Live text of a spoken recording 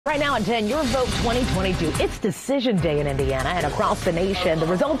Right now at 10, your vote 2022. It's decision day in Indiana and across the nation. The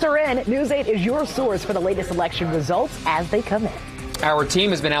results are in. News 8 is your source for the latest election results as they come in. Our team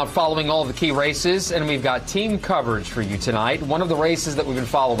has been out following all of the key races, and we've got team coverage for you tonight. One of the races that we've been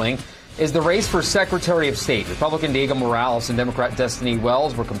following is the race for Secretary of State. Republican Diego Morales and Democrat Destiny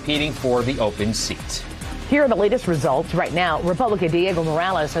Wells were competing for the open seat. Here are the latest results. Right now, Republican Diego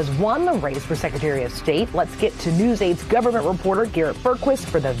Morales has won the race for Secretary of State. Let's get to News 8's government reporter Garrett Bergquist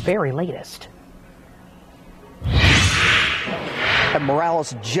for the very latest.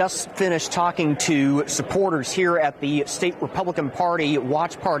 Morales just finished talking to supporters here at the state Republican Party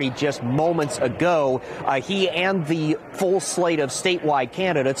watch party just moments ago. He and the full slate of statewide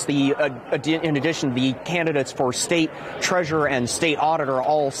candidates, in addition, the candidates for state treasurer and state auditor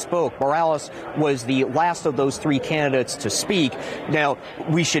all spoke. Morales was the last of those three candidates to speak. Now,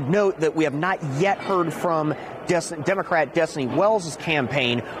 we should note that we have not yet heard from Democrat Destiny Wells'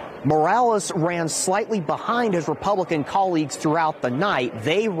 campaign. Morales ran slightly behind his Republican colleagues throughout the night.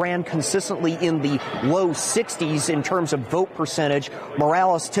 They ran consistently in the low 60s in terms of vote percentage.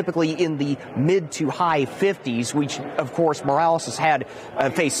 Morales typically in the mid to high 50s, which, of course, Morales has had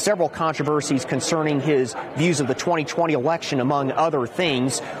faced several controversies concerning his views of the 2020 election, among other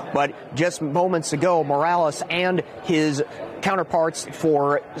things. But just moments ago, Morales and his counterparts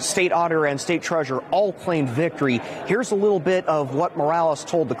for state auditor and state treasurer all claimed victory. Here's a little bit of what Morales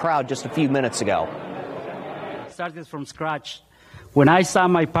told the crowd just a few minutes ago. Started from scratch. When I saw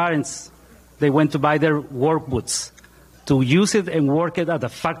my parents, they went to buy their work boots to use it and work it at the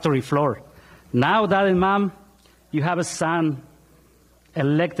factory floor. Now, Dad and Mom, you have a son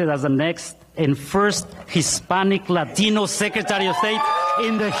elected as the next and first Hispanic Latino Secretary of State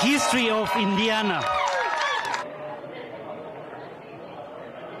in the history of Indiana.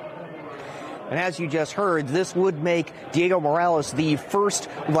 And as you just heard, this would make Diego Morales the first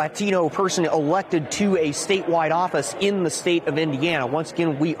Latino person elected to a statewide office in the state of Indiana. Once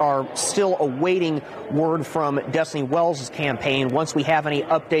again, we are still awaiting word from Destiny Wells' campaign. Once we have any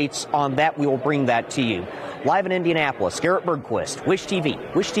updates on that, we will bring that to you. Live in Indianapolis, Garrett Bergquist, Wish TV,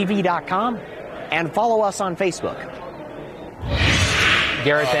 wishtv.com, and follow us on Facebook.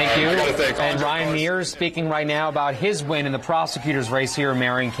 Garrett, thank you. And Ryan Mears speaking right now about his win in the prosecutor's race here in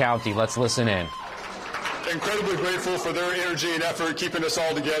Marion County. Let's listen in. Incredibly grateful for their energy and effort keeping us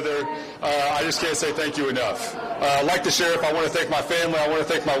all together. I just can't say thank you enough. Like the sheriff, I want to thank my family. I want to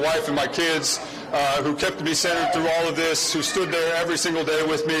thank my wife and my kids who kept me centered through all of this, who stood there every single day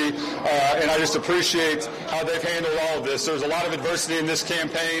with me. And I just appreciate how they've handled all of this. There's a lot of adversity in this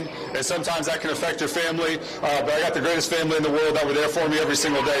campaign, and sometimes that can affect your family. But I got the greatest family in the world that were there for me every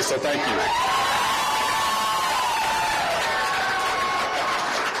single day, so thank you.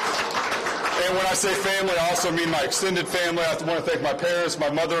 And when I say family, I also mean my extended family. I want to thank my parents, my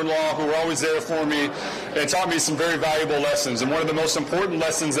mother-in-law, who were always there for me and taught me some very valuable lessons. And one of the most important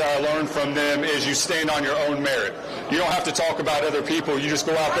lessons that I learned from them is you stand on your own merit. You don't have to talk about other people. You just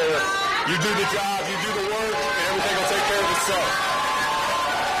go out there, you do the job, you do the work, and everything will take care of itself.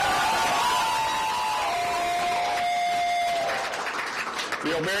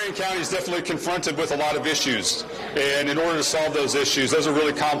 You know, Marion County is definitely confronted with a lot of issues, and in order to solve those issues, those are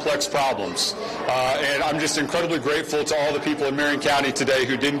really complex problems. And I'm just incredibly grateful to all the people in Marion County today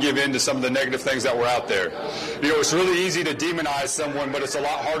who didn't give in to some of the negative things that were out there. You know, it's really easy to demonize someone, but it's a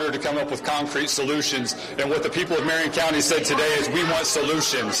lot harder to come up with concrete solutions. And what the people of Marion County said today is we want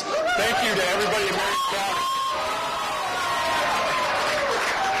solutions. Thank you to everybody in Marion County.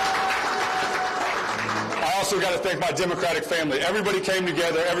 I also got to thank my Democratic family. Everybody came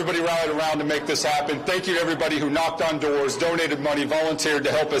together. Everybody rallied around to make this happen. Thank you to everybody who knocked on doors, donated money, volunteered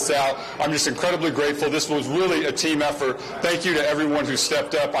to help us out. I'm just incredibly grateful. This was really a team effort. Thank you to everyone who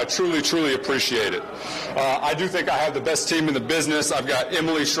stepped up. I truly, truly appreciate it. I do think I have the best team in the business. I've got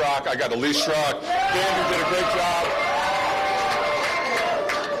Emily Schrock. I got Elise Schrock. Dan, who did a great job.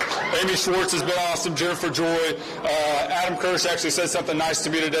 Amy Schwartz has been awesome. Jennifer Joy. Adam Kirsch actually said something nice to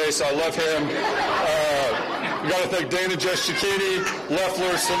me today, so I love him. We got to thank Dana Jeshikini,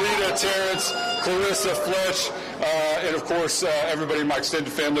 Leffler, Salita, Terrence, Clarissa, Fletch, and of course everybody in my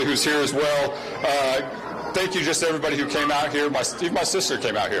extended family who's here as well. Thank you just to everybody who came out here. Even my sister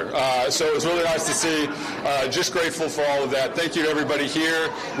came out here. So it was really nice to see. Just grateful for all of that. Thank you to everybody here.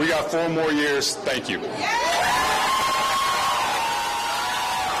 We got 4 more years. Thank you.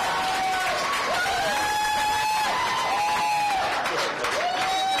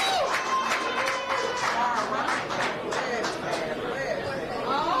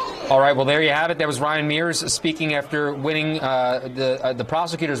 All right, well, there you have it. That was Ryan Mears speaking after winning the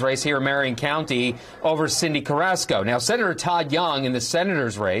prosecutor's race here in Marion County over Cindy Carrasco. Now, Senator Todd Young in the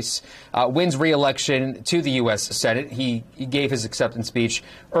senator's race wins re-election to the U.S. Senate. He gave his acceptance speech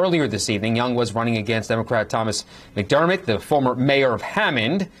earlier this evening. Young was running against Democrat Thomas McDermott, the former mayor of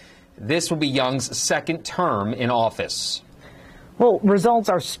Hammond. This will be Young's second term in office. Well, results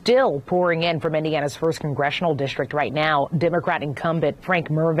are still pouring in from Indiana's 1st congressional district right now. Democrat incumbent Frank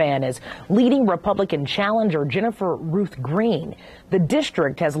Mervan is leading Republican challenger Jennifer Ruth Green. The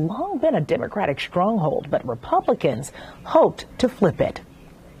district has long been a Democratic stronghold, but Republicans hoped to flip it.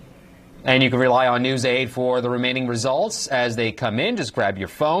 And you can rely on News 8 for the remaining results as they come in. Just grab your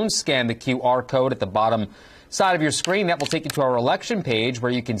phone, scan the QR code at the bottom side of your screen. That will take you to our election page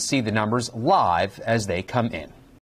where you can see the numbers live as they come in.